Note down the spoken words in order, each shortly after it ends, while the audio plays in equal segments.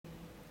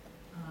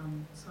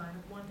So I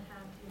have one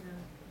hand here.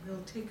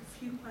 We'll take a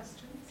few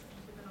questions and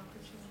give an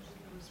opportunity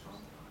to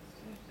respond.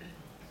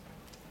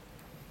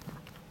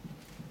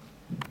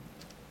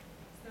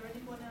 Is there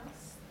anyone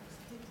else?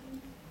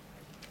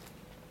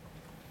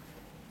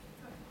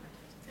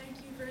 Thank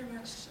you very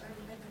much,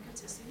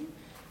 Advocate Issing.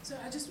 So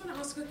I just want to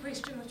ask a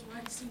question which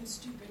might seem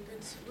stupid,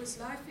 but was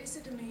Life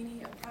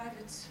Esidimeni a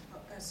private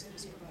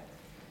service provider?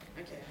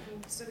 Okay,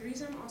 and so the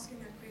reason I'm asking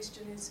that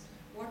question is,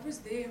 what was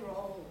their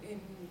role in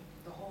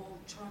the whole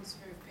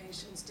transfer of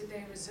patients? Did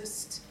they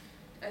resist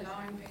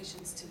allowing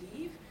patients to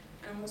leave?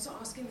 And I'm also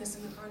asking this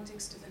in the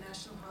context of the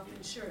National Health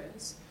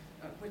Insurance,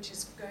 which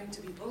is going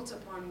to be built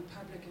upon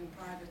public and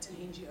private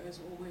and NGOs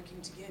all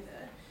working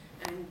together,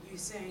 and you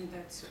saying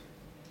that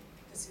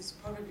this is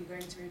probably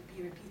going to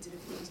be repeated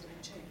if things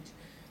don't change.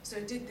 So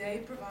did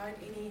they provide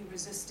any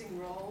resisting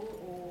role,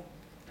 or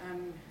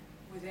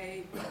were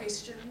they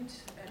questioned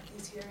at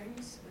these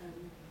hearings? I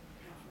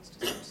was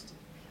just interested.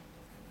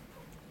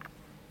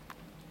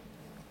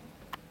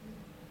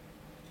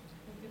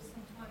 We'll give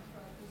some time for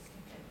others to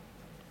think.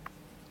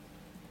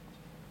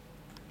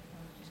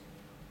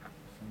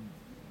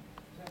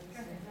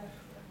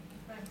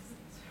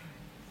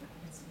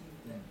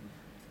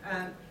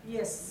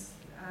 Yes,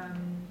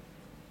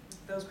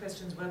 those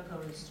questions were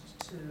posed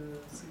to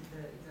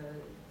the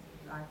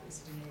Life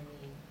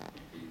Esidimeni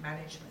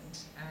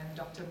management, and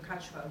Dr.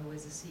 Mkachwa, who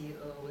is the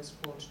CEO, was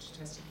called to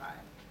testify,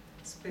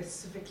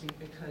 specifically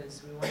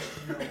because we wanted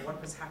to know what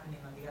was happening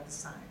on the other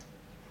side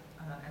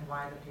and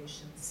why the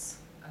patients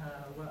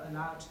were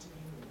allowed to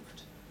be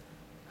moved.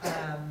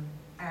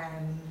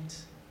 And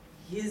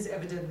his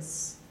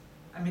evidence,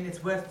 I mean,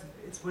 it's worth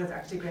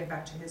actually going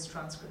back to his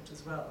transcript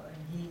as well.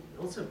 And he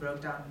also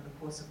broke down in the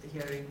course of the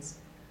hearings,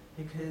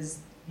 because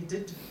he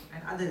did,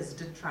 and others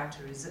did try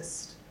to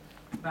resist,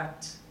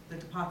 but the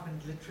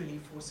department literally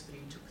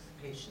forcefully took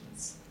the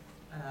patients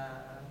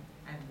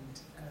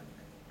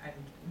and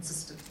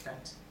insisted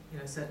that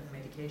certain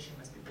medication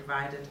must be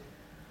provided.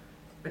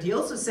 But he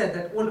also said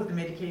that all of the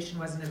medication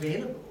wasn't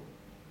available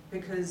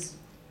because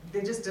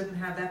they just didn't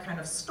have that kind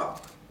of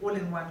stock all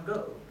in one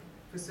go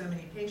for so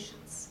many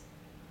patients,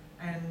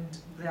 and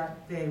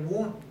that they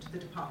warned the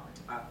department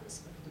about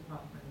this, but the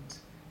department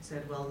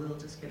said, well, we'll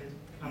just get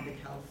a public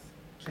health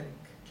clinic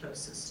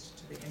closest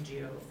to the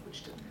NGO,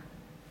 which didn't happen.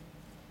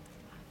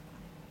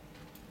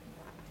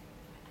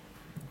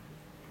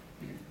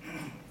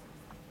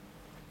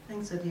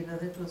 Thanks, Adila.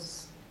 That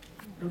was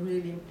a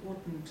really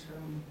important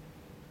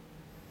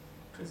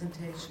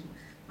presentation.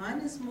 Mine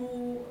is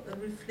more a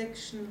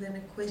reflection than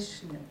a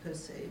question per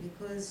se,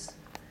 because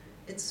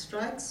it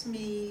strikes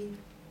me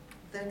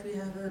that we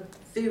have a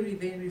very,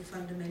 very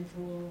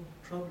fundamental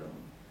problem,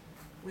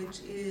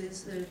 which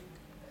is the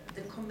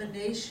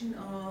combination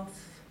of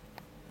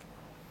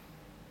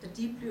a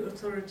deeply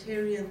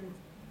authoritarian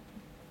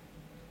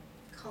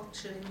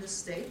culture in the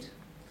state.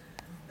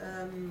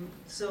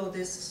 So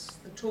there's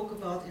the talk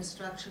about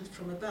instructions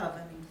from above.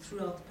 I mean,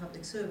 throughout the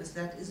public service,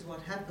 that is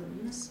what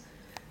happens,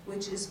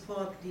 which is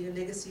partly a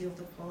legacy of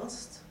the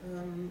past.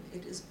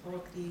 It is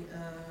partly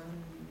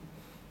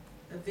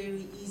a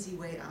very easy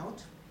way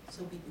out,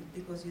 so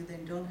because you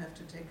then don't have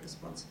to take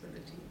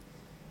responsibility.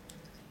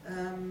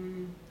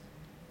 And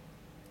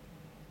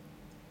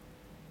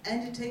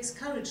it takes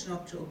courage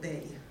not to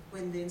obey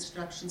when the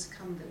instructions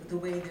come the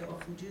way they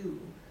often do.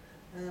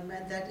 And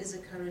that is a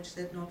courage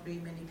that not very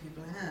many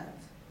people have.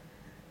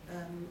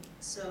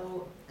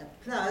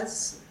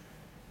 Plus,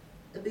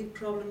 a big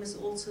problem is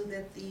also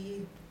that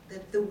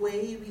the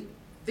way we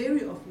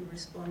very often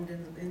respond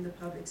in the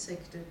public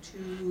sector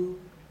to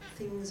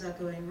things are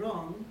going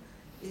wrong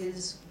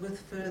is with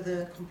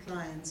further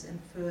compliance and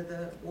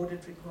further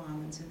audit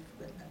requirements. And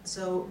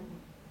so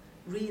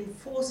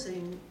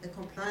reinforcing a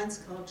compliance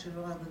culture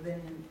rather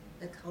than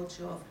a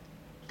culture of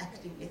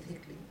acting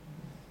ethically.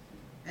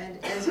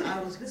 And as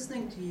I was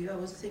listening to you, I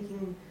was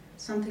thinking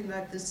something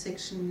like this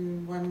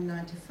Section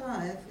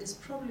 195 is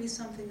probably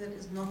something that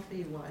is not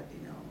very widely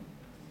known.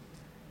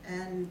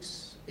 And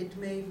it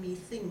made me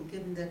think,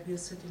 given that we're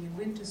sitting in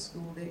winter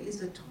school, there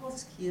is a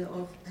task here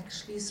of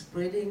actually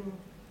spreading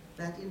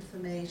that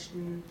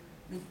information,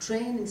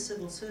 training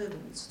civil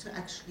servants to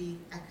actually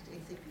act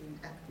ethically and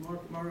act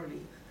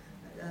morally,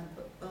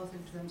 both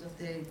in terms of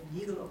their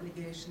legal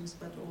obligations,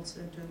 but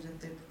also in terms of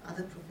their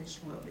other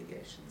professional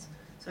obligations.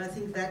 So I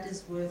think that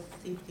is worth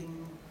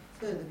thinking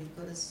further,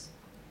 because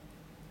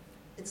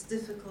it's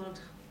difficult,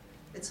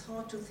 it's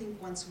hard to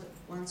think one's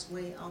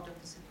way out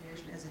of the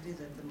situation as it is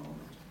at the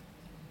moment.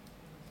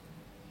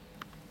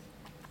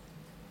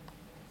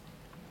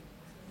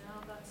 So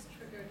now that's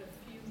triggered a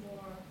few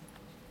more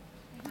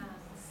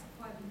hands,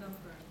 quite a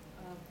number.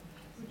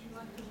 Would you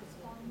like to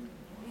respond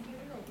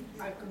immediately, or would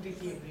you? I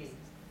completely agree,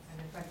 and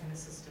if I can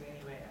assist in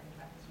any way, I'm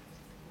glad.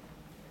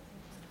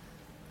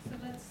 So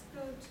let's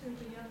go to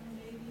the young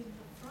lady in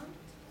the front.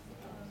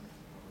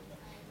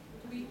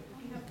 We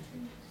have to,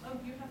 oh,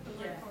 you have the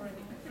mic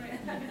already. Right.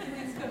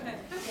 Please go ahead.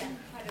 Yeah,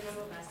 quite a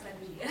number of us,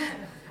 suddenly.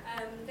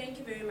 Thank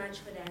you very much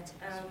for that.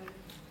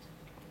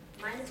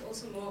 Mine is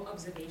also more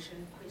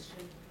observation,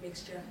 question,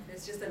 mixture.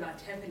 There's just a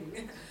lot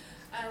happening.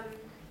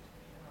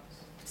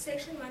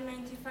 Section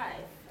 195,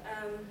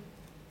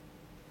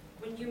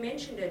 when you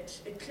mentioned it,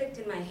 it clicked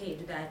in my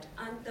head that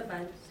aren't the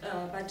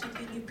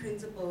Batutili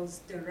principles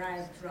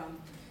derived from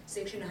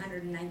Section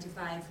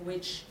 195,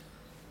 which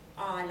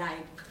are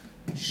like,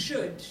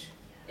 should,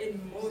 in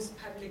most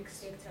public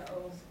sector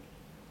of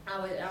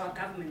our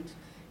government,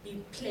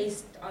 be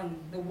placed on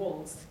the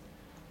walls,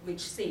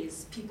 which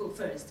says people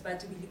first,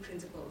 Batutili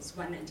principles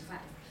 195.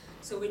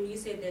 So when you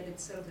said that, it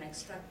sort of like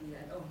struck me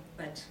that, oh,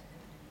 but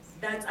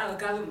that's our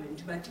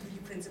government,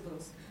 Batutili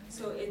principles.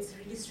 So it's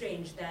really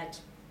strange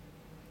that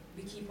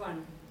we keep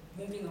on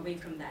moving away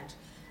from that.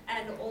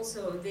 And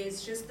also,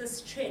 there's just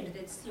this trend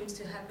that seems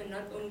to happen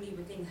not only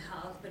within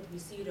health, but we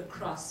see it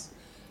across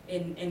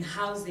in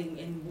housing,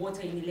 in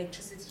water, in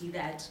electricity,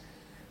 that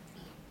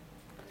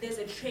there's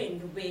a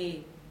trend where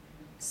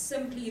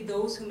simply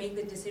those who make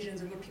the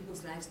decisions over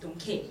people's lives don't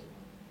care.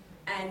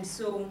 And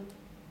so,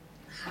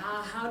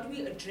 how do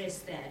we address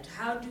that?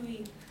 How do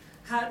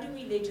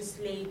we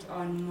legislate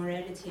on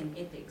morality and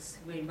ethics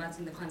when what's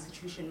in the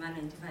Constitution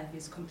 195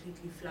 is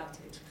completely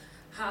flouted?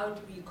 How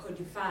do we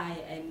codify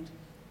and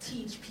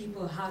teach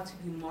people how to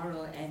be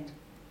moral and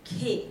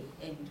care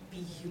and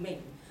be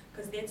humane?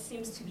 Because that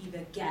seems to be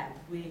the gap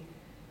where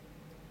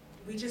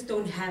we just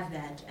don't have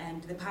that,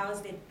 and the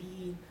powers that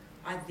be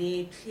are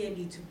there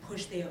clearly to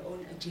push their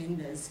own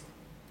agendas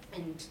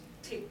and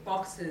tick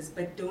boxes,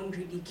 but don't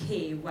really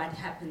care what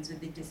happens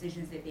with the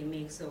decisions that they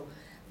make. So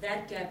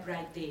that gap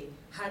right there,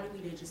 how do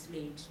we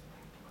legislate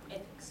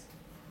ethics?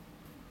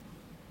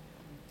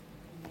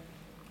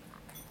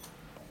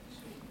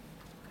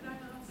 Could I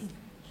ask,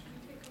 should we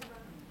take a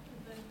round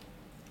and then,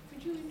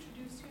 could you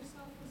introduce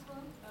yourself as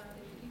well?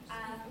 Each speaker,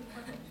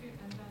 one or two,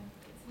 and then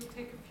we'll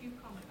take a few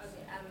comments.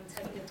 Okay, I'm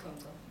Tabitha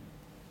Tonko.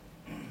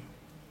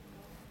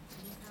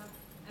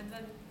 And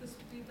then this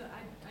would be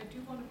I do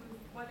want to move,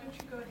 why don't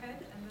you go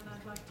ahead, and then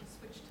I'd like to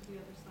switch to the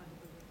other side of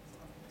the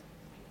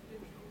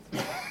room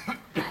as well.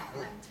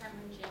 Hi, I'm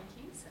Tamron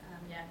Jenkins.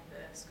 I'm here at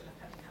the School of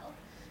Public Health.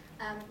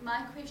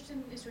 My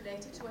question is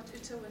related to what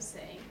Uta was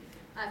saying.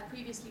 I've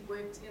previously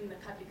worked in the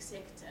public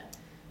sector,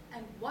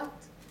 and what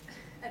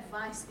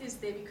advice is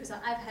there? Because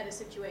I've had a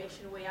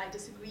situation where I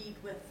disagreed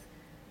with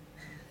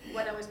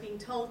what I was being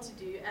told to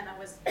do, and I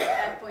was at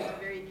that point a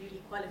very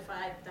newly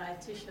qualified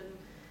dietitian.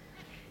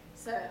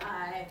 So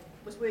I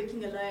was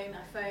working alone.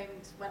 I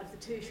phoned one of the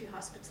tertiary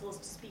hospitals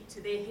to speak to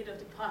their head of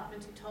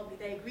department, who told me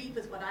they agreed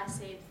with what I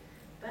said,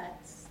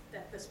 but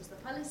that this was the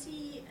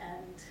policy,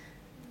 and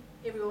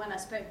everyone I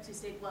spoke to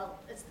said, well,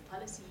 it's the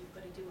policy, you've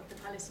got to do what the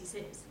policy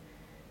says.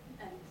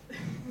 And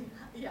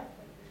yeah,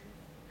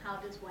 how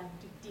does one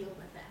deal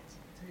with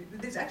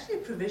that? There's actually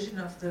a provision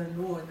of the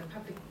law in the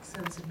Public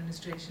Service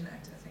Administration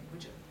Act, I think,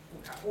 which,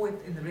 or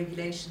in the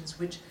regulations,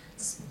 which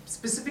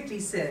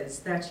specifically says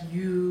that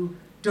you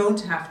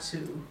don't have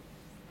to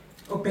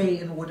obey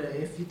an order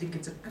if you think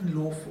it's an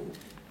unlawful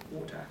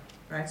order,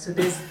 right? So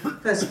there's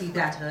firstly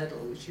that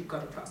hurdle which you've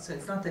got to cross. So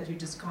it's not that you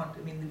just can't,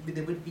 I mean,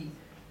 there would be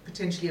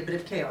potentially a bit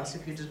of chaos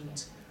if you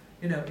didn't,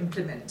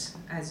 implement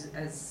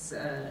as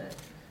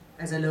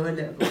a lower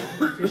level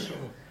official.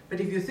 But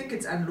if you think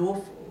it's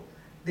unlawful,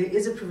 there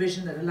is a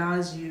provision that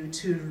allows you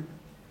to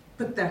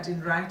put that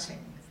in writing.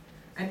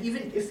 And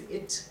even if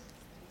it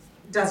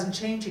doesn't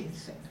change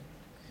anything,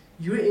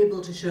 you're able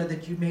to show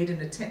that you made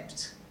an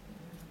attempt,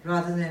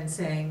 rather than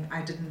saying,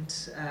 I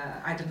didn't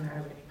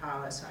have any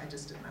power, so I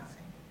just did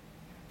nothing.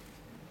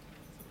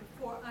 So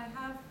before, I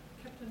have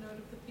kept a note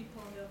of the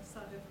people on the other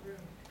side of the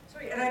room.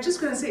 Sorry, and I'm just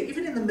going to say,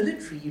 even in the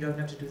military, you don't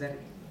have to do that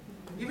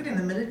anymore. Even in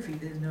the military,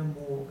 there's no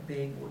more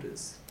obeying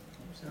orders.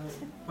 So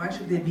why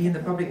should they be in the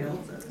public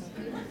health service?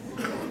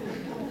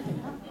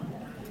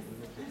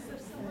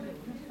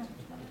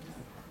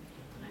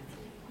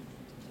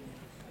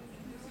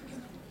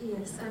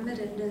 Yes, I'm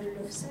Arinda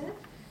Rulofse,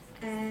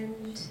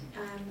 and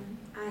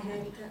I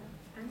had the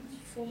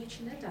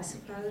unfortunate, I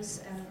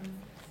suppose,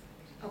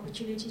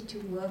 opportunity to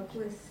work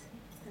with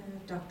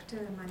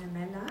Dr.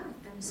 Manamela,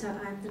 and so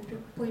I'm the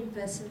point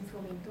person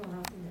for mental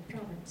health in the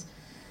province.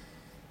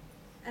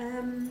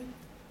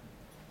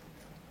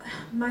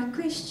 My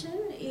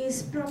question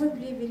is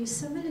probably very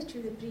similar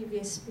to the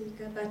previous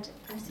speaker, but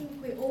I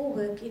think we all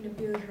work in a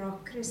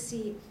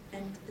bureaucracy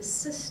and the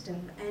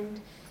system,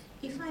 and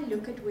if I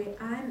look at where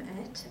I'm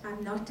at,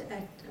 I'm not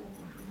at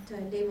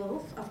a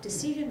level of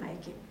decision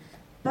making,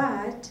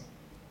 but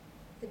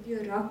the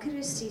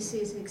bureaucracy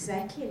says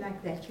exactly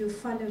like that. You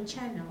follow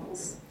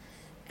channels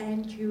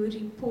and you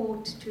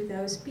report to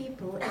those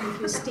people, and if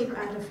you step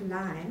out of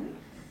line,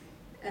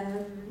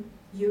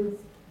 you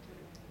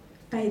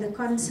pay the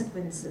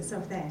consequences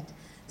of that.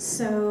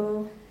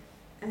 So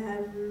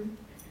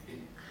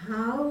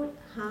how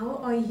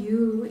are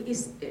you,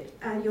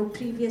 your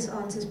previous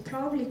answers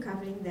probably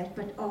covering that,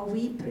 but are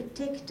we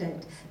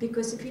protected?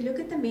 Because if you look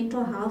at the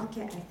Mental Health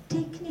Care Act,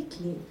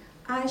 technically,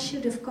 I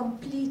should have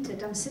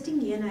completed, I'm sitting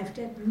here and I have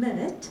to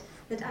admit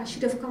that I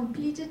should have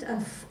completed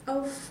a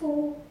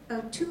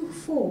 2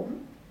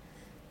 form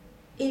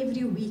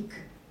every week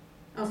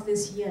of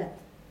this year.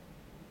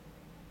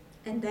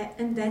 And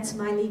that's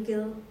my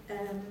legal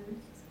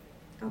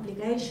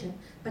obligation.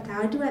 But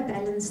how do I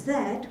balance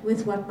that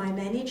with what my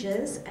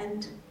managers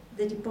and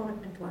the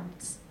department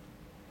wants?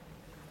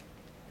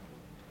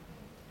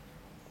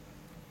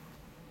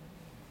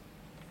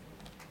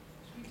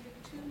 Should we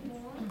take two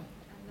more and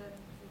then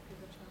we'll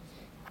give a chance?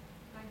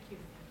 Thank you.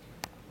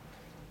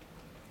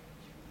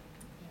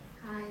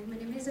 Hi, my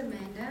name is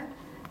Amanda.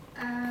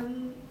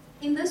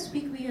 In this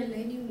week, we are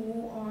learning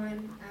more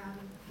on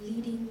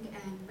leading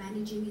and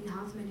managing in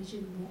health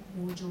management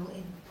module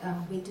in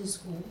winter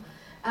school.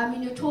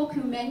 In your talk,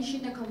 you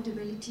mentioned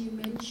accountability. You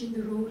mentioned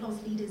the role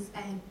of leaders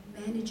and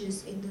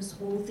managers in this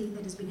whole thing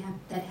that has been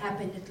that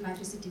happened at Life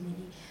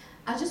esidimeni.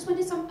 I just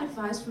wanted some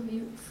advice from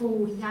you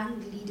for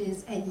young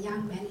leaders and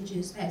young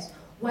managers as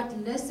what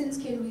lessons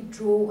can we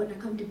draw on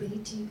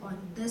accountability on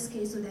this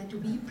case so that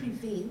we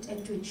prevent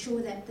and to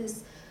ensure that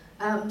this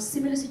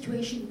similar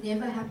situation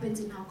never happens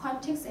in our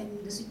context and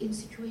in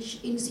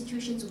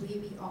situations where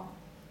we are.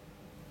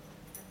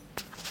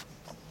 So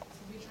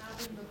we have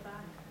in the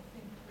back, I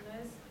think,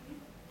 Leslie,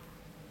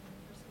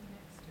 the person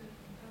next to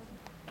her,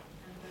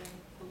 and then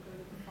we'll go to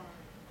the far.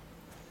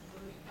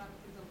 That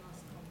is the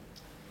last comment.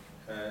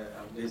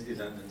 I'm Leslie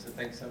London, so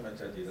thanks so much,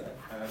 Adila.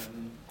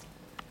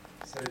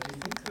 So do you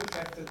think the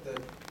fact that the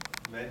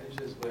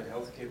managers were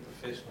healthcare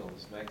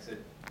professionals makes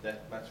it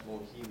that much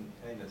more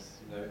heinous?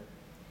 You know,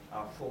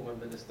 our former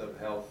Minister of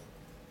Health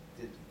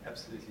did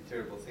absolutely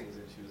terrible things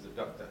and she was a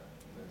doctor.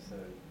 You know, so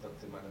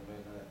Dr.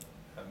 Manamona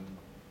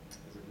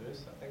is a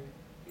nurse, I think,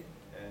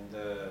 and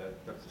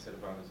Dr.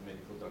 Sedabran is a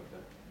medical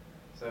doctor.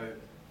 So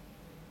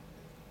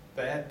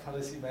bad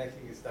policy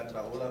making is done by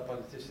all our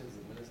politicians.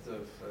 The Minister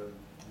of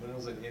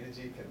Minerals and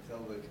Energy can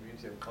tell the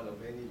community of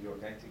Kolobeni, you're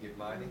going to get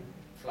mining,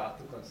 flout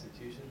the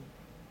Constitution,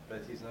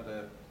 but he's not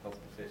a health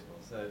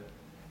professional. So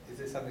is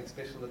there something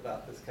special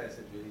about this case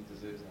that really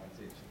deserves our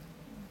attention?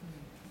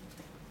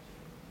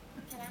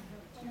 Go ahead.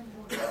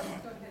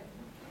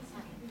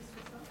 Introduce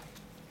yourself.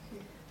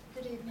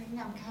 Good evening,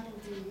 I'm Carol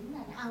Dean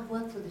and I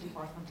work for the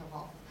Department of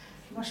Health.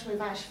 Mos we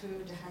vais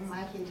voor de hang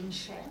my head in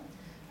shame,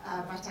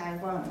 but I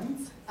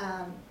won't.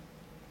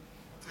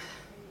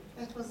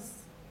 That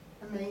was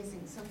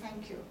amazing, so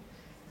thank you.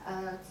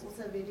 It's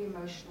also a very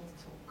emotional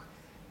talk.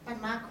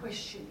 But my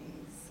question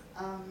is,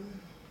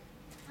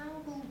 how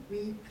will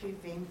we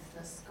prevent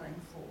this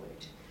going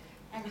forward?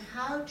 And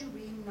how do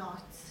we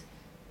not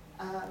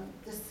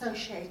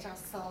dissociate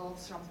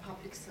ourselves from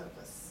public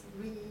service?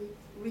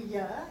 We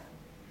hear,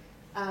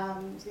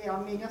 there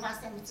are many of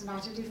us, and it's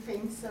not a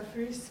defensive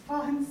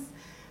response,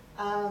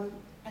 and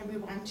we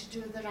want to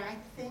do the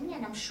right thing,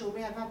 and I'm sure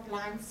we have our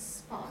blind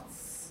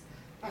spots,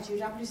 but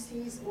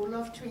UWC is all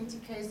of 20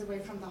 k's away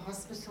from the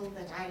hospital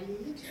that I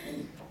lead.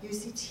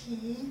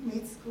 UCT,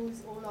 med school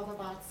is all of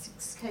about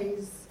 6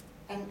 k's,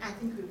 and I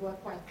think we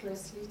work quite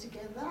closely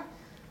together.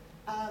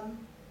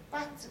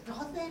 But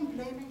rather than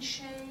blame and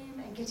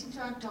shame and get into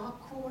our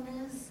dark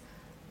corners,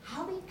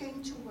 how are we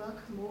going to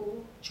work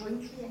more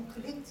jointly and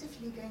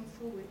collectively going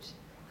forward?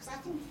 Because I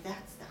think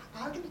that's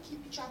how do we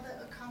keep each other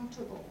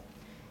accountable?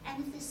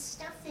 And if there's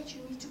stuff that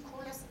you need to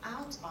call us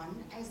out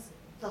on as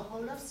the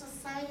whole of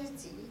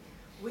society,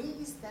 where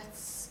is that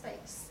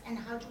space? And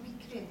how do we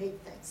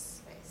create that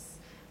space?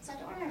 So I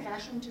don't want to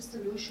rush into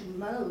solution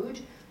mode,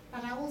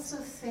 but I also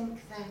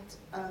think that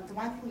the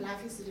one thing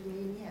Life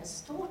esidimeni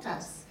has taught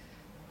us,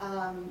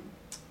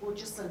 or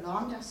just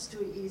alarmed us to,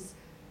 is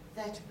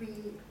that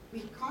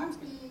we can't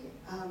be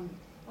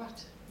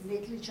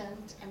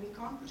negligent, and we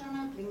can't put on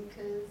our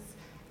blinkers,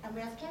 and we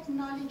have to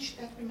acknowledge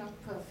that we're not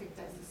perfect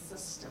as a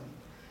system.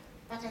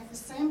 But at the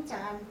same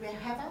time, we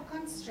have our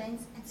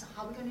constraints, and so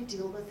how are we going to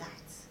deal with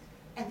that?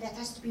 And that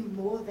has to be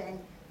more than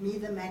me,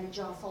 the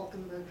manager of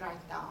Falkenberg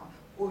right now,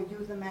 or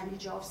you, the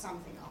manager of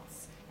something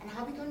else. And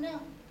how are we going to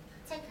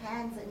take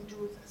hands and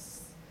do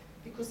this?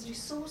 Because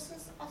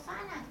resources are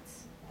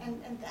finite.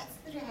 And that's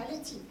the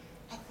reality.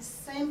 At the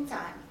same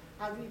time,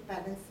 how do we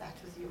balance that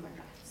with human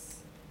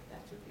rights?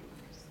 That would be my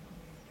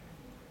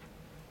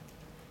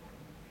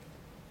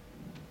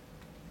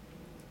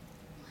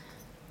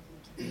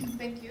question.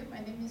 Thank you. My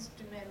name is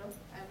Dumelo.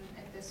 I'm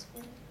at the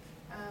school.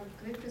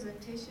 Great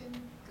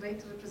presentation,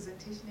 great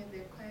representation in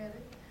the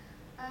inquiry.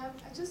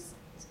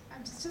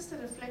 Just a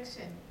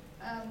reflection.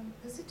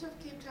 The city of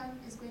Cape Town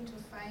is going to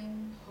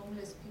fine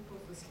homeless people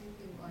for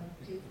sleeping on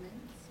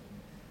pavements.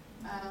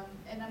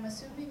 And I'm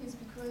assuming it's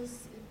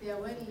because they are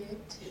well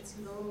lit, it's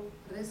low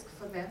risk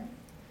for them.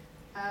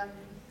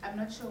 I'm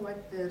not sure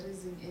what the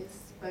reason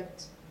is,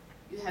 but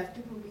you have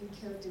people being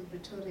killed in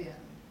Pretoria.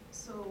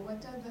 So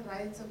what are the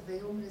rights of the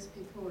homeless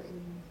people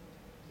in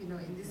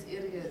these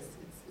areas?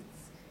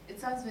 It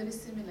sounds very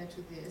similar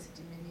to the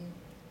esidimeni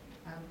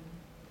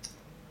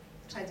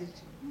tragedy.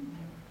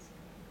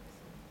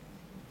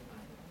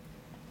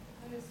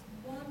 There's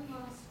one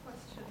last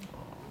question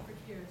over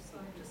here, so I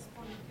just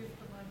want to give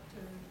the mic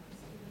to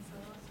Christina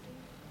Sarasti,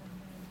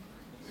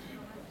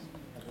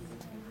 and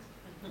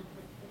then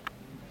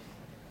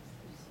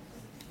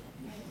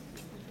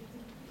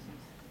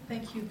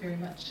Thank you very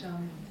much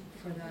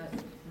for that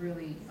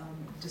really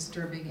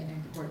disturbing and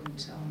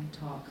important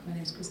talk. My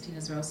name is Christina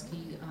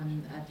Zarowski.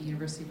 I'm at the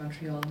University of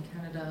Montreal in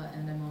Canada,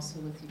 and I'm also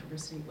with the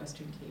University of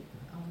Western Cape.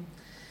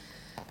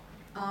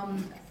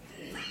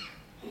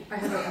 I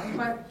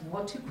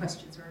have two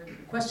questions, or a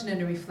question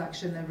and a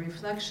reflection. The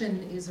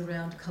reflection is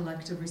around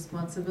collective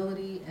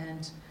responsibility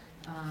and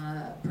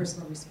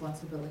personal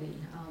responsibility.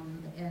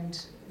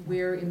 And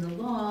where in the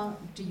law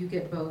do you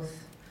get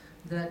both?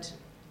 That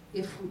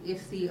if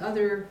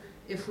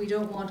we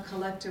don't want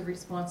collective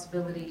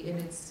responsibility and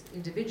it's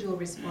individual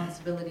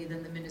responsibility,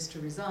 then the minister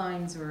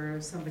resigns or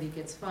somebody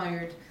gets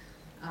fired,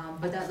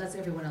 but that lets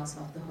everyone else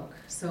off the hook.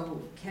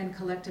 So can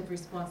collective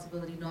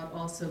responsibility not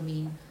also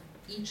mean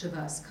each of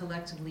us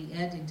collectively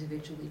and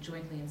individually,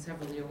 jointly and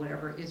severally or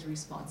whatever, is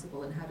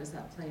responsible, and how does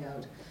that play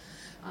out?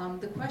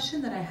 The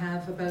question that I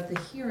have about the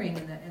hearing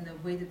and the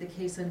way that the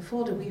case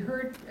unfolded, we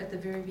heard at the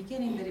very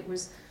beginning that it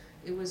was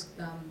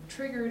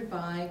triggered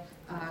by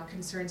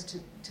concerns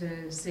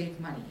to save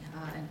money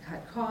and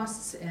cut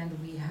costs, and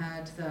we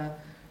had the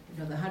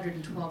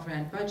 112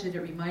 Rand budget.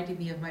 It reminded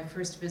me of my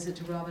first visit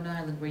to Robben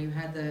Island, where you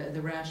had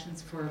the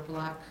rations for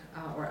Black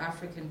or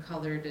African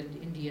colored and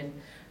Indian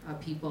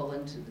people,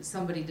 and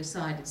somebody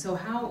decided. So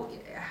how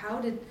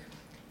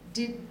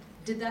did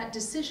that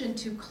decision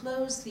to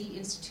close the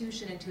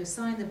institution and to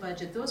assign the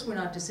budget, those were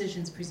not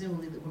decisions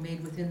presumably that were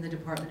made within the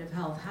Department of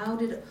Health. How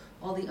did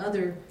all the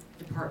other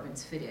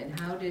departments fit in?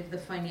 How did the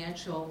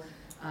financial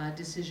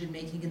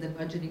decision-making in the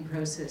budgeting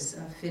process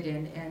fit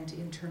in, and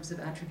in terms of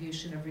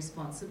attribution of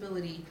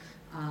responsibility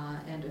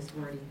and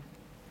authority?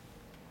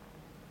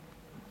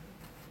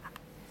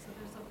 So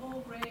there's a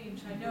whole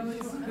range. I know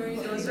it's very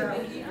late in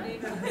the evening.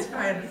 That's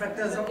fine, but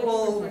those are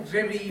all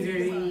very,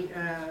 very,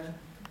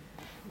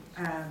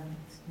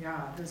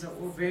 those are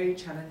all very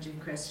challenging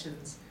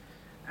questions.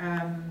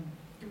 Let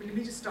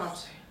me just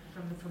start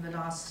from the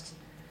last.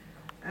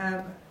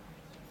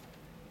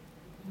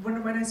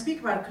 When I speak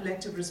about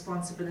collective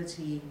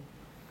responsibility,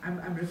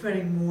 I'm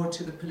referring more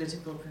to the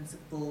political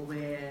principle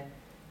where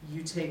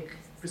you take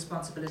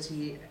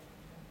responsibility.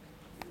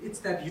 It's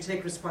that you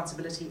take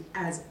responsibility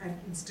as an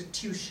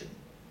institution,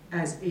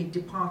 as a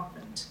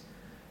department,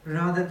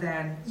 rather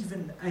than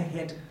even a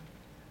head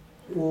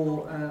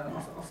or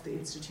of the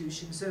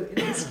institution. So in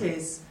this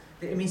case,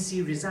 the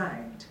MEC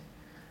resigned,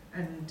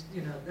 and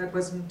that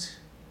wasn't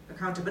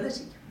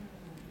accountability.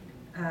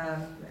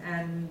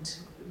 And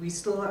we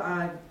still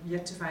are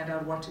yet to find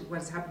out what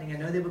is happening. I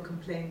know there were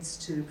complaints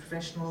to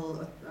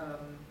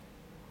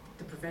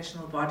the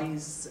professional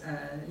bodies,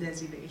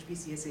 Leslie, the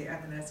HPCSA,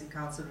 and the Nursing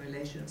Council in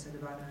relation to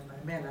Silvana and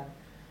Marimela,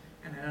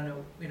 and I don't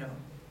know,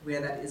 where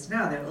that is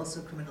now. There are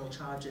also criminal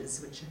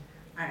charges, which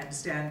I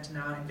understand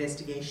now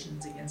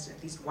investigations against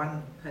at least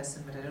one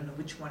person, but I don't know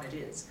which one it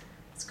is.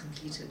 It's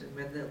completed, and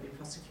whether there'll be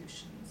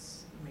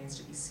prosecutions remains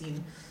to be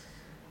seen.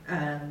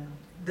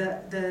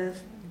 The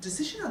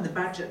decision on the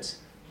budget.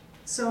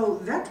 So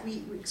that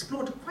we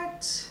explored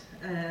quite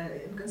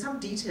in some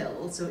detail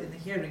also in the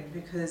hearing,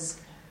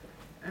 because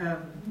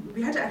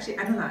we had to actually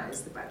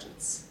analyze the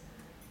budgets.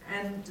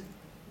 And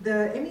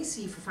the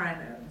MEC for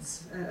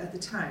Finance at the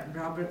time,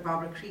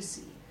 Barbara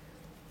Creasy,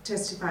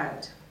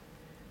 testified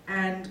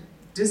and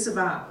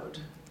disavowed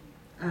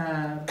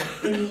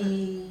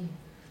any,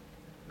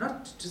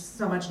 not just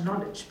so much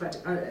knowledge, but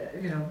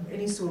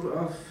any sort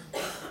of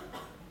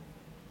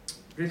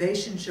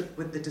relationship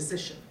with the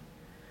decision.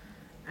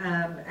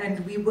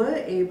 And we were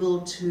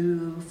able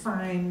to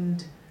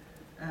find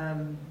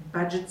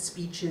budget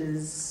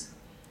speeches,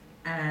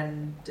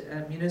 and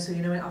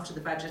after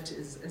the budget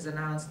is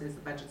announced, there's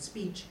the budget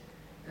speech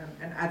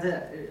and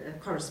other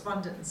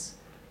correspondence,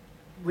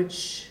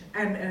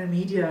 and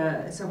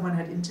media, someone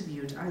had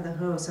interviewed either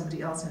her or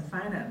somebody else in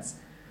finance,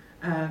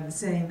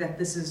 saying that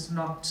this is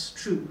not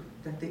true,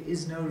 that there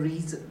is no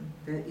reason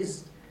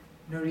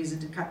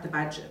to cut the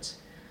budget.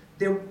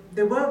 There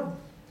were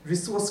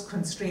resource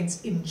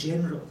constraints in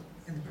general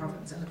in the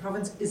province, and the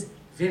province is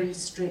very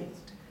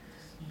strained.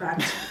 But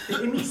the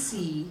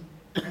MEC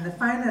and the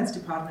finance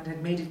department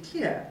had made it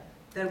clear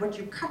that what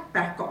you cut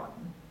back on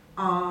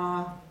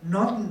are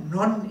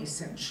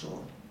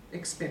non-essential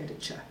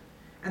expenditure.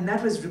 And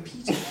that was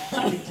repeated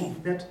publicly,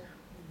 that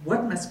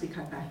what must be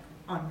cut back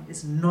on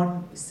is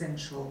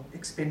non-essential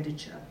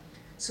expenditure.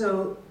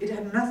 So it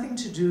had nothing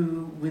to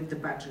do with the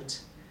budget.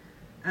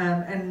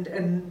 And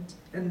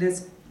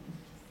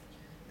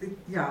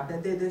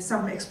there's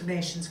some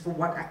explanations for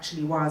what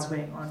actually was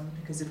going on,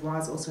 because it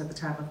was also at the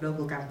time of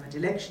local government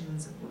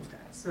elections and all of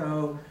that.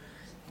 So,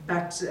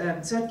 but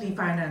certainly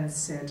finance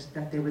said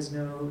that there was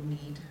no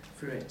need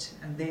for it,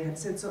 and they had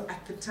said so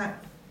at the time,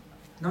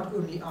 not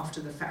only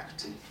after the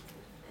fact.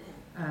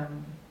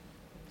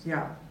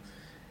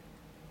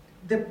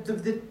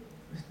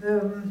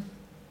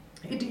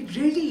 It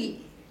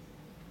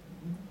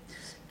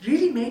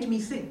really made me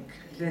think,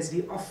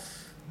 Leslie,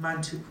 of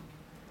Mantu.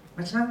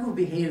 Mahlangu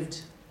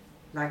behaved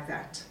like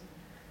that.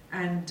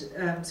 And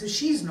so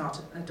she's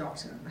not a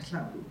doctor,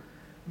 Mahlangu.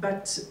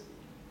 But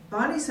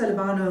Barney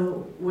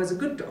Salibano was a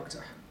good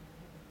doctor.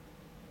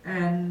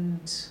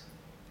 And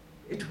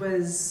it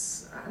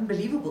was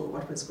unbelievable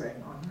what was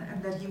going on,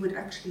 and that he would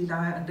actually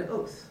lie under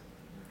oath.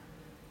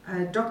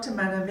 Dr.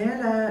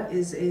 Manamela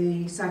is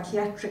a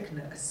psychiatric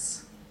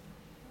nurse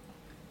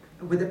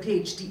with a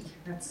PhD.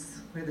 That's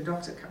where the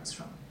doctor comes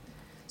from.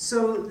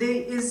 So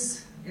there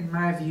is, in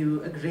my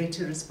view, a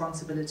greater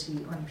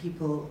responsibility on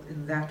people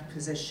in that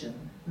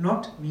position,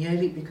 not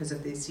merely because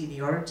of their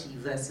seniority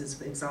versus,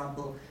 for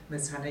example,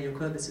 Ms. Hannah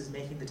Jacobus is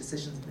making the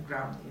decisions on the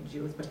ground in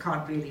NGOs, but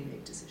can't really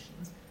make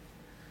decisions.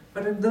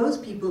 But in those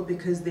people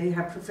because they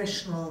have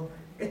professional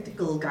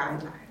ethical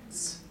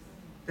guidelines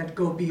that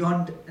go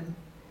beyond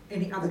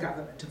any other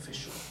government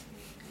official.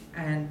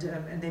 And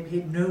they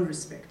paid no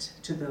respect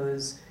to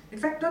those. In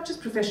fact, not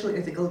just professional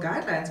ethical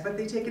guidelines, but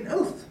they take an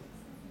oath.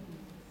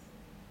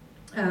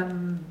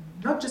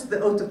 Not just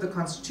the oath of the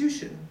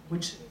Constitution,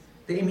 which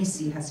the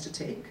MEC has to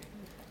take,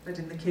 but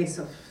in the case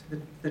of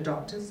the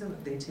doctors,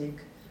 they take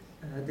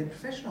their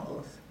professional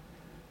oath.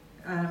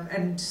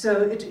 And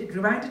so it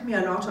reminded me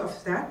a lot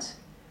of that,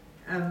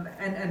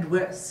 and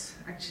worse,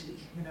 actually.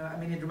 You know, I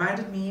mean, it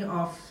reminded me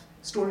of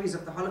stories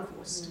of the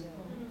Holocaust.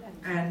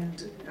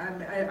 And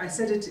I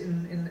said it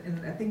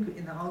in I think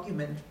in the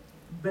argument,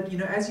 but you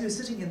know, as you were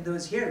sitting in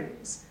those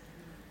hearings,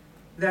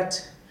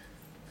 that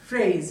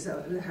phrase,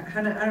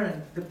 Hannah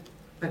Arendt, the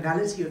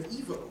banality of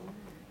evil,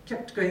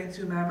 kept going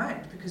through my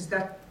mind, because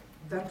that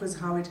was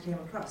how it came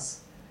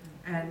across.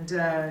 And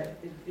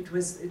it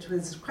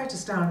was quite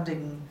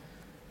astounding,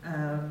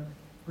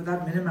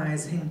 without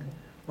minimizing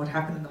what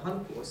happened in the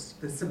Holocaust,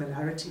 the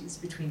similarities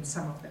between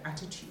some of the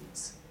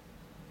attitudes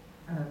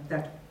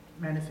that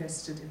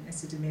manifested in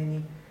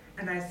Esidimeni.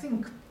 And I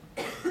think,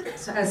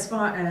 so as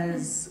far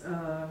as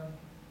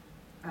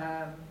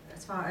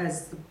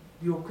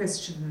your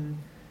question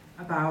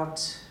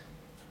about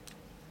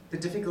the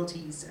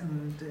difficulties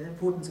and the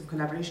importance of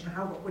collaboration,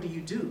 what do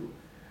you do?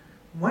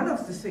 One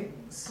of the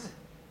things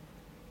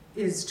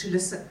is to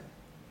listen.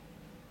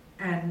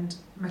 And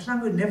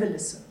Mahlangu never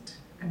listened,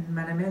 and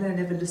Manamela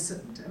never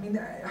listened. I mean,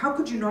 how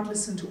could you not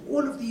listen to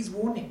all of these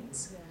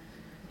warnings?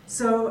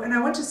 So, and I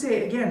want to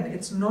say again,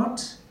 it's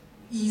not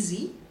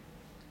easy,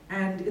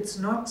 and it's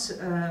not,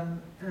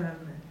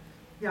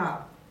 you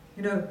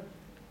know,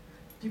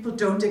 people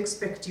don't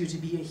expect you to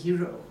be a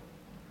hero.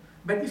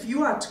 But if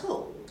you are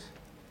told,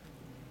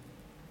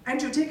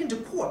 and you're taken to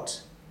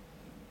court,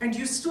 and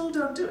you still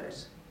don't do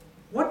it,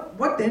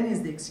 what then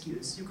is the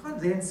excuse? You can't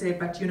then say,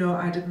 but you know,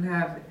 I didn't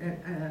have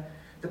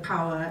the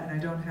power, and I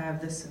don't have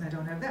this, and I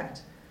don't have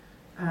that.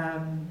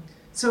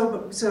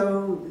 So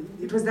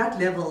it was that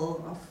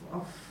level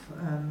of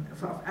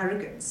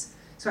arrogance.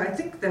 So I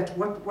think that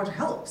what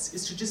helps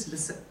is to just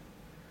listen.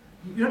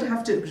 You don't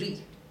have to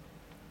agree.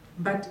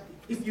 But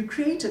if you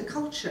create a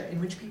culture in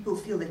which people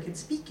feel they can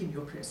speak in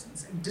your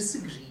presence and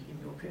disagree in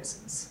your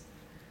presence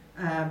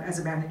as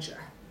a manager,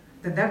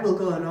 then that will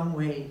go a long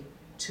way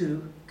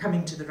to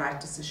coming to the right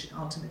decision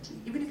ultimately,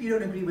 even if you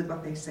don't agree with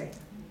what they say.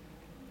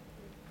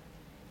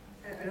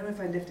 I don't know if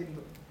I left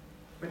anybody,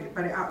 but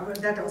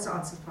that also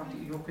answers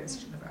partly your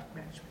question about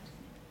management.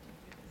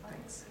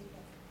 Thanks.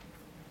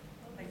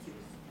 Thank you.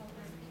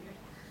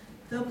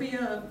 There'll be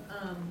an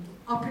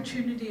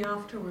opportunity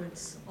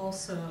afterwards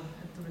also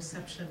at the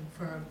reception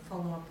for a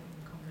follow-up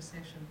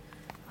conversation.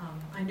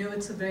 I know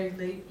it's a very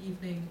late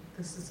evening.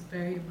 This is a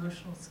very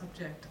emotional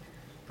subject,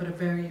 but a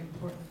very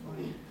important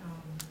one.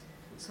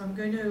 So I'm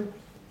going to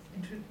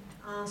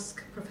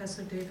ask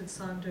Professor David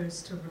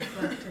Saunders to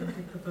reflect and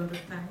give the vote of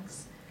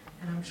thanks,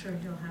 and I'm sure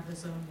he'll have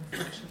his own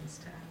reflections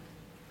to add.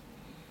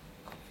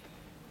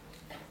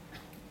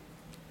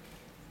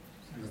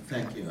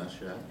 Thank you,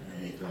 Asha.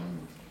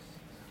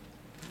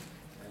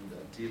 And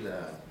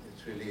Adila,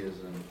 it really is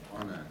an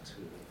honor to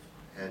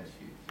have had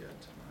you here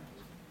tonight.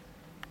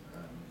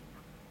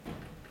 It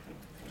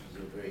was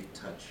a very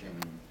touching,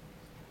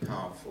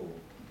 powerful,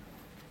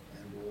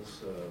 and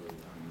also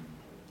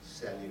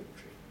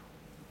salutary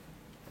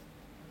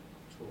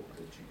talk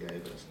that you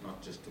gave us, not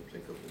just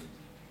applicable,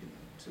 you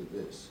know, to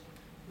this,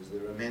 because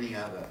there are many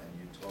other, and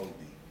you told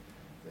me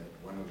that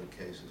one of the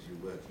cases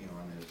you're working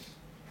on is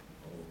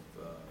of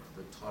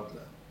the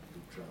toddler who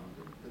drowned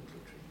in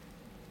Pitlitry.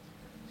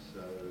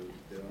 So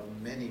there are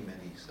many,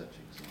 many such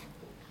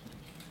examples,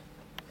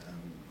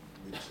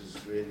 which is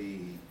really,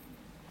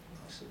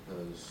 I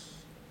suppose,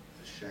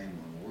 a shame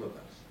on all of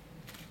us.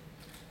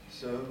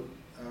 So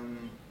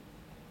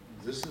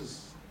this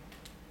is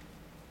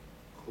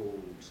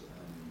called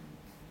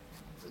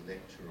the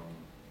lecture on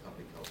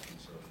public health and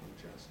social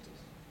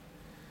justice.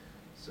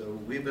 So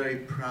we're very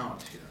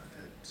proud here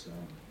at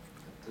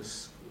this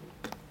school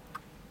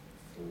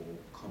for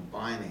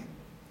combining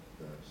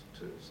those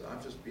two. So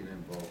I've just been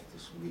involved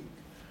this week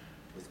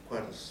with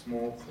quite a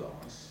small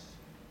class,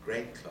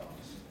 great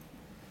class,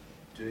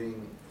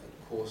 doing a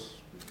course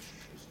which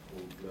is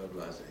called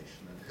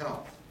Globalization and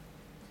Health.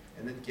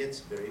 And it gets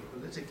very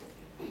political,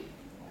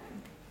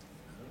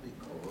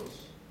 because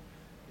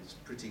it's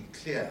pretty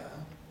clear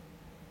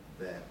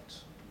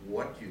that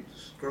what you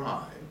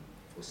describe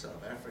for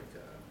South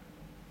Africa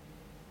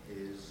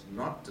is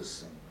not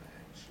dissimilar,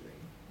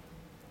 actually,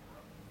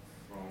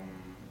 from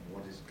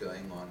what is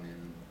going on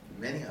in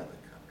many other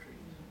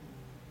countries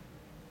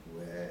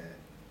where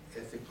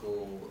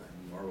ethical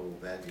and moral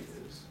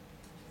values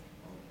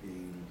are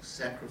being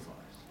sacrificed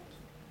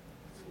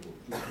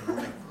for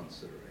economic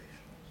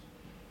considerations.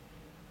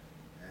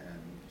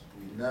 And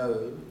we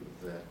know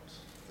that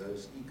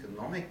those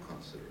economic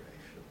considerations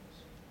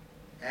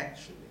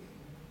actually,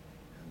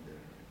 and there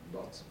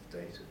are lots of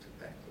data to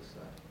back this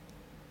up,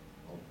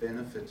 are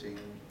benefiting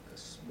a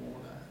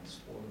smaller and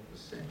smaller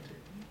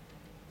percentage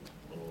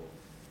of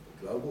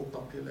the global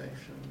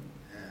population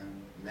and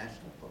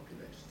national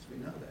populations. We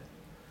know that.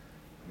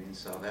 I mean,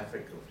 South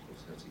Africa, of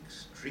course, has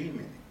extreme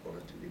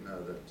inequality. We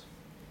know that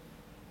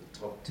the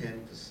top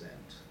 10%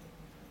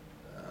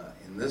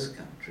 in this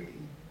country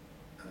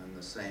earn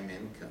the same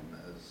income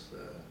as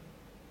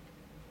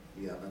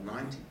the other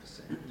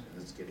 90%, and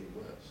it's getting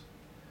worse.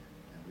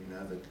 And we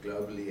know that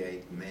globally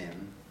 8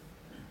 men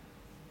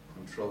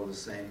control the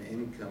same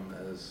income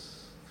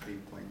as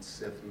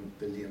 3.7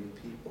 billion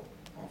people,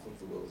 half of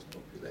the world's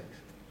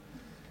population.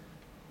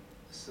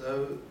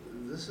 So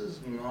this is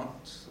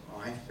not,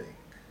 I think,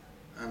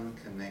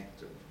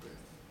 unconnected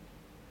with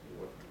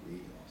what we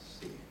are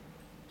seeing,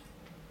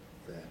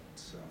 that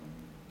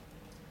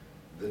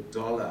the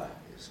dollar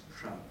is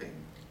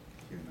trumping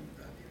human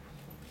values.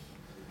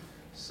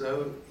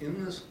 So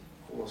in this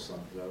course on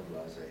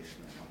globalization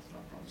and health, and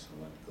I promise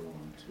I won't go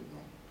on too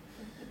long,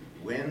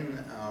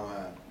 when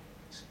our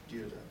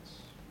students,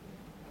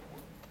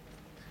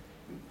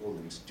 we call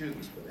them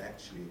students, but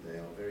actually they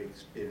are very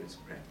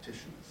experienced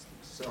practitioners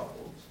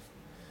themselves,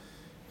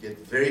 get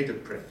very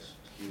depressed,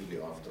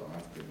 usually after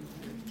I've given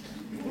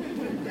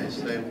them. They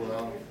say,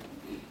 well,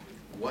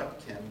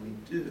 what can we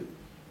do?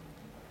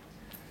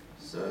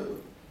 So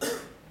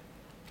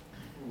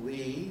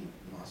we,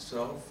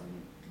 myself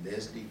and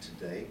Leslie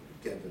today,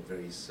 gave a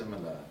very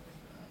similar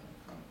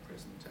kind of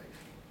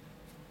presentation.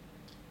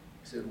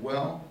 He said,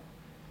 well,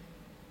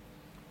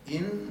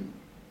 in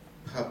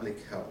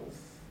public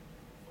health,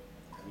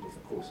 and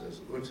of course,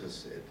 as Uta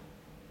said,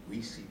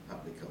 we see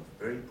public health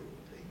very broadly.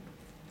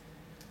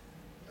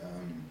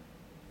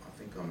 I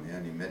think I'm the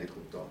only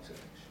medical doctor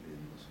actually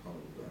in this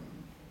whole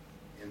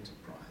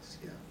enterprise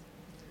here.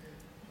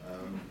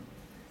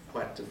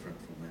 Quite different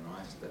from when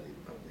I studied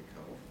public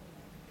health.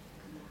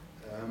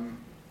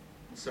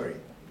 Sorry,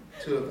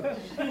 2 of us.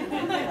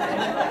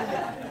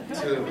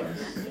 2 of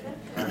us.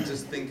 I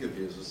just think of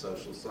you as a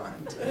social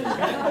scientist.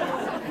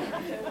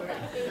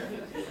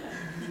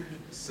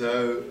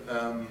 So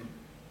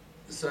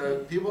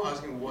people are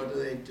asking, what do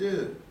they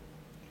do?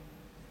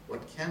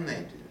 What can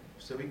they do?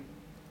 So we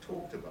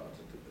talked about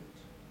it a bit.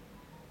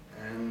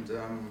 And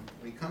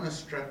we kind of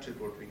structured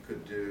what we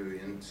could do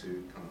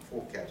into kind of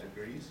 4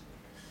 categories.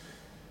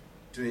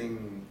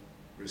 Doing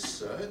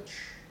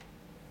research,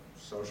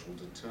 social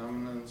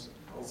determinants,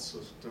 health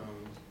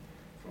systems,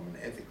 from an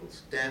ethical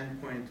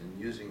standpoint, and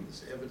using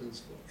this evidence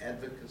for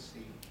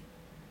advocacy,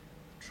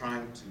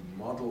 trying to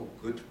model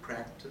good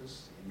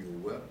practice in your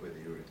work, whether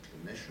you're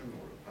a clinician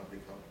or a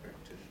public health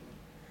practitioner,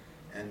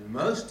 and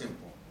most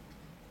important,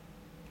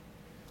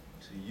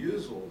 to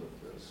use all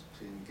of this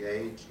to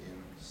engage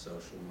in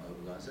social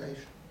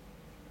mobilization,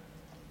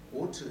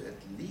 or to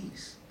at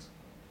least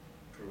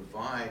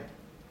provide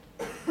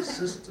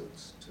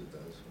assistance to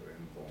those who are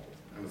involved.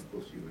 And of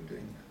course you were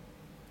doing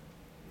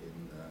that in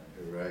the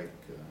heroic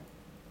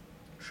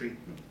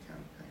treatment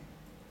campaign.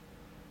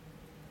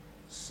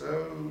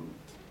 So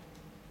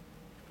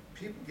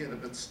people get a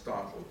bit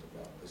startled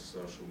about the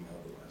social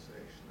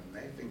mobilization, and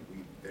they think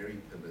we're very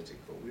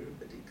political. We're a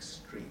bit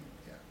extreme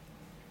here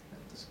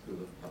at the School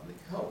of Public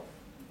Health.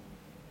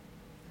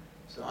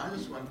 So I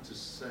just want to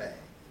say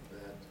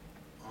that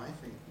I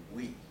think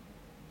we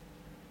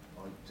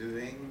are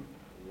doing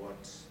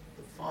what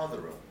the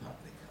father of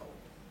public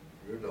health,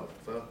 Rudolf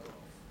Virchow,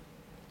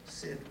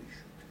 said we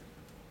should do.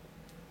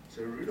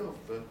 So Rudolf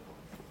Virchow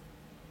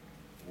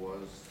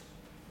was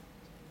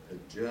a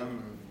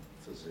German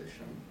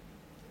physician,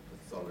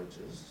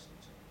 pathologist.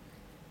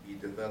 He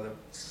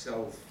developed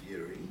cell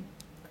theory.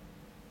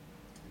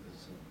 He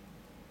was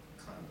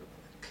a kind of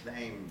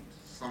acclaimed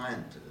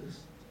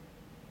scientist.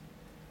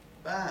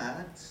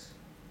 But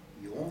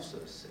he also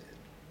said,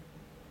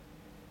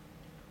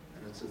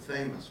 and it's a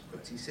famous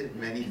quote, he said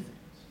many things,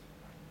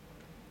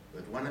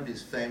 but one of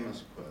his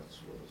famous quotes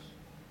was,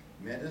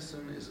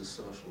 medicine is a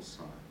social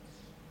science,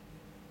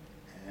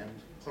 and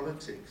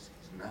politics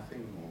is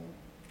nothing more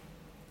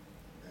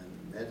than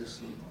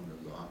medicine on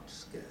a large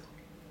scale.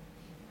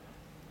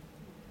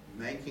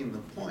 Making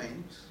the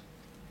point,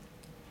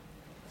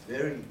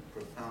 very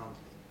profoundly,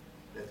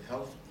 that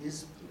health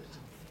is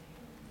political.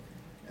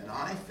 And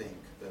I think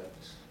that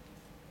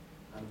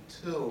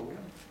until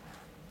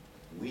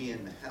we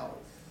in health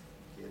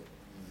get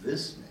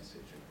this message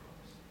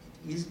across,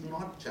 it is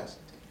not just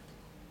technical.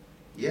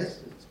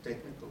 Yes, it's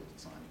technical,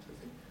 it's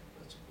scientific,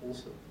 but it's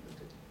also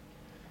political.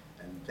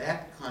 And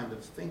that kind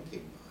of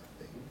thinking,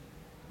 I think,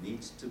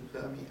 needs to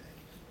permeate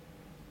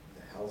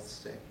the health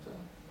sector.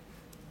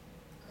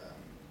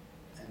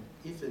 And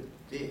if it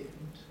did,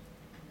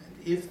 and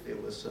if there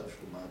was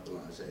social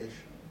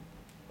mobilization,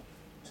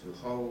 to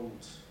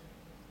hold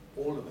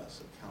all of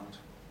us accountable,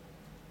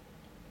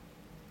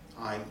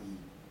 i.e.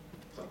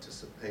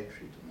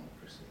 participatory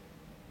democracy,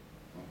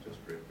 not just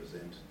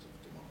representative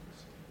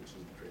democracy, which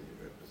isn't really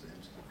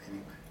representative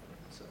anyway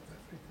in South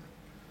Africa.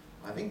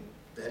 I think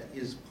that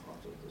is part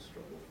of the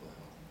struggle for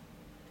health.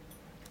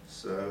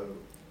 So,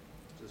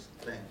 just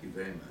thank you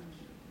very much.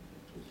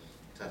 It was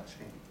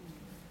touching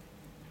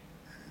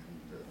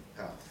and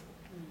powerful.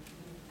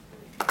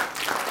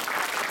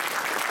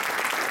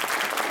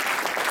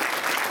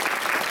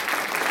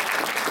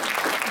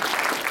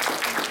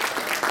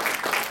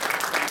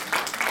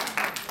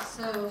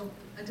 So,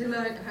 Adila,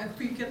 I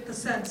hope you get the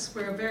sense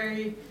we're a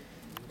very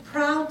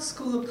proud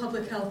School of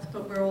Public Health,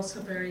 but we're also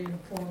very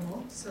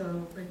informal.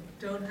 So we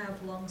don't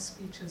have long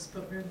speeches,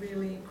 but we're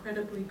really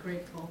incredibly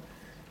grateful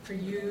for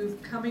you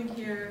coming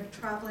here,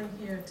 traveling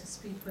here to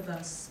speak with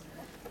us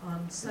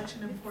on such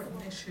an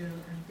important issue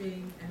and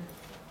being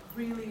a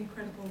really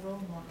incredible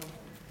role model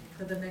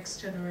for the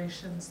next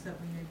generations that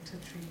we need to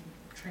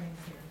train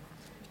here.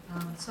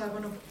 So I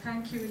want to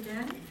thank you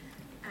again,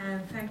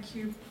 and thank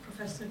you,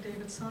 Professor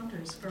David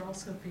Saunders, for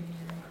also being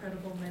an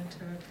incredible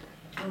mentor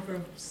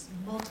over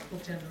multiple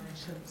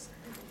generations.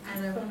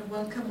 And I want to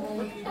welcome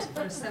all of you to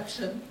the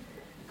reception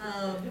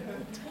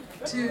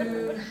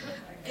to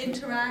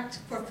interact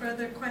for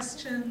further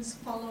questions,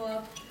 follow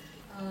up.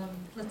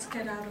 Let's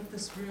get out of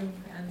this room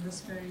and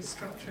this very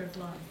structured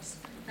lives.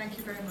 Thank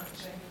you very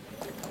much.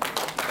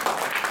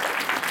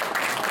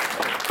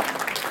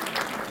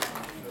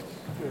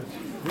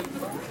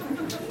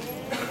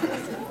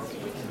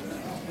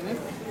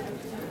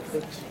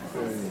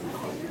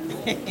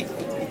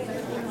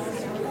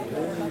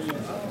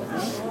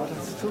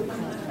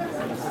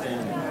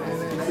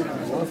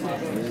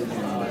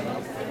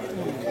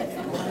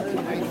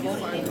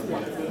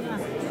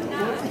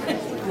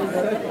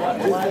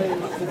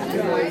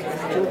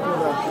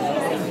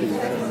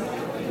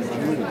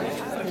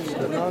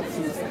 The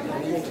Nazis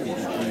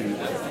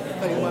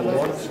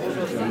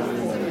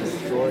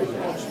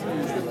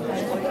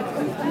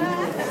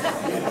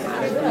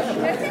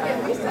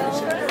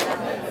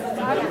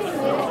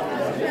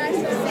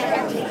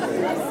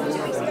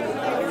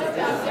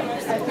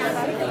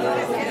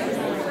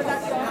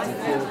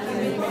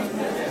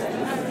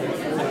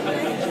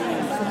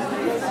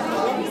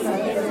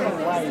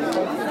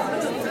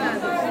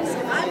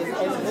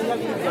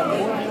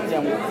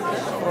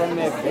from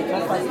a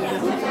better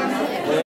facility